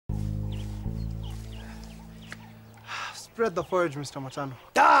Spread the forage, Mr. Matano.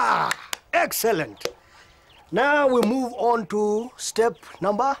 Ah, excellent. Now we move on to step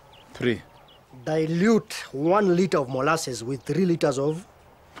number 3. Dilute 1 liter of molasses with 3 liters of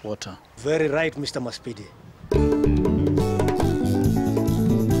Water. Very right, Mr. Maspeedy.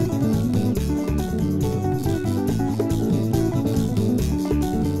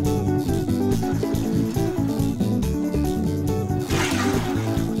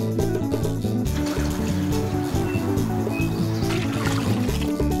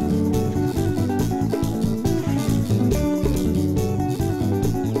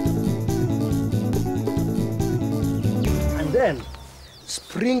 Then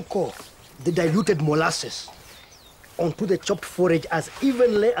sprinkle the diluted molasses onto the chopped forage as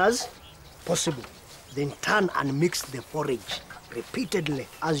evenly as possible. Then turn and mix the forage repeatedly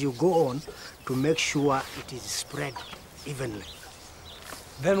as you go on to make sure it is spread evenly.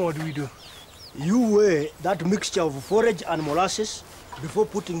 Then what do we do? You weigh that mixture of forage and molasses before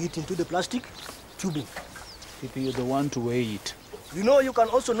putting it into the plastic tubing. PP, you're the one to weigh it. You know, you can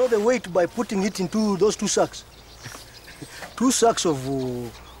also know the weight by putting it into those 2 sacks. 2 sacks of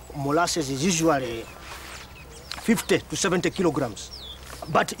molasses is usually 50 to 70 kilograms.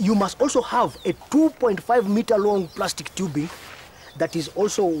 But you must also have a 2.5 meter long plastic tubing that is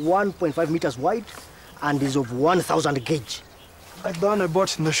also 1.5 meters wide and is of 1,000 gauge. Like the one I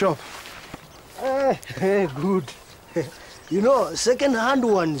bought in the shop. Good. You know, second-hand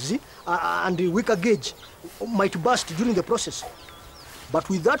ones and the weaker gauge might burst during the process. But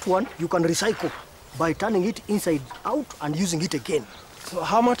with that one, you can recycle by turning it inside out and using it again. So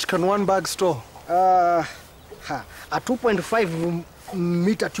how much can one bag store? A 2.5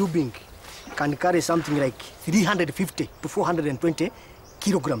 meter tubing can carry something like 350 to 420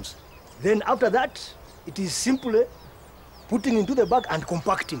 kilograms. Then after that, it is simply putting into the bag and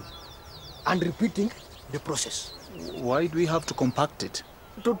compacting and repeating the process. Why do we have to compact it?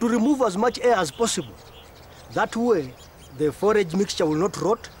 To remove as much air as possible. That way, the forage mixture will not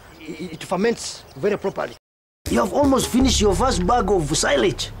rot. It ferments very properly. You have almost finished your first bag of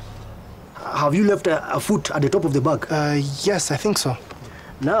silage. Have you left a foot at the top of the bag? Yes, I think so.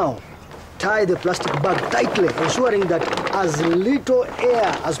 Now, tie the plastic bag tightly, ensuring that as little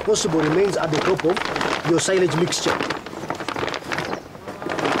air as possible remains at the top of your silage mixture.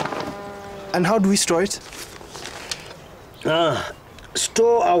 And how do we store it?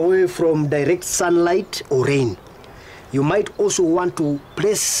 Store away from direct sunlight or rain. You might also want to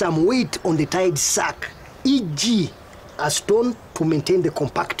place some weight on the tied sack, e.g. a stone to maintain the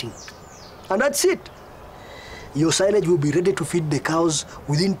compacting. And that's it. Your silage will be ready to feed the cows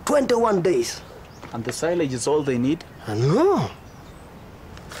within 21 days. And the silage is all they need? No.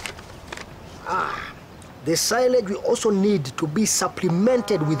 The silage will also need to be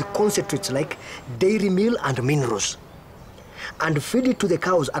supplemented with concentrates like dairy meal and minerals. And feed it to the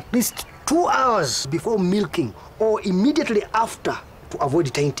cows at least 2 hours before milking or immediately after to avoid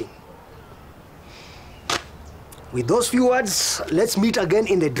tainting. With those few words, let's meet again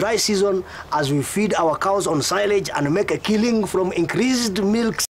in the dry season as we feed our cows on silage and make a killing from increased milk.